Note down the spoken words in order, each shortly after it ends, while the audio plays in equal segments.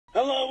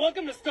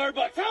welcome to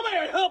Starbucks. How may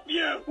I help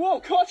you? Whoa,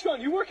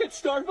 Kachkan, you work at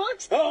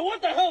Starbucks? Oh, what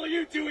the hell are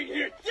you doing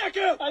here,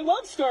 Deku? I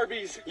love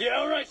Starbies. Yeah,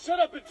 alright, shut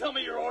up and tell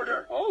me your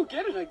order. Oh,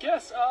 get it, I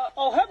guess.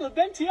 I'll have a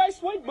venti ice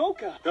white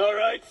mocha.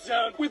 Alright,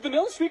 sound. With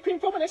vanilla sweet cream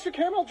foam and extra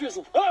caramel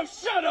drizzle. Oh,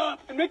 shut up!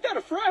 And make that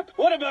a frap.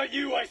 What about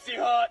you, Icy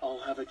Hot?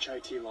 I'll have a chai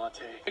tea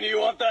latte. And you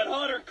want that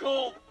hot or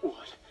cold?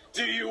 What?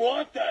 Do you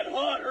want that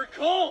hot or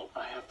cold?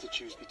 I have to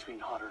choose between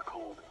hot or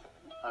cold.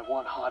 I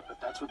want hot,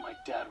 but that's what my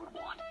dad would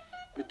want.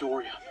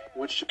 Midoriya,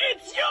 what should...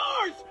 It's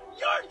yours!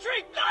 Your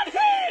drink, not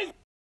his!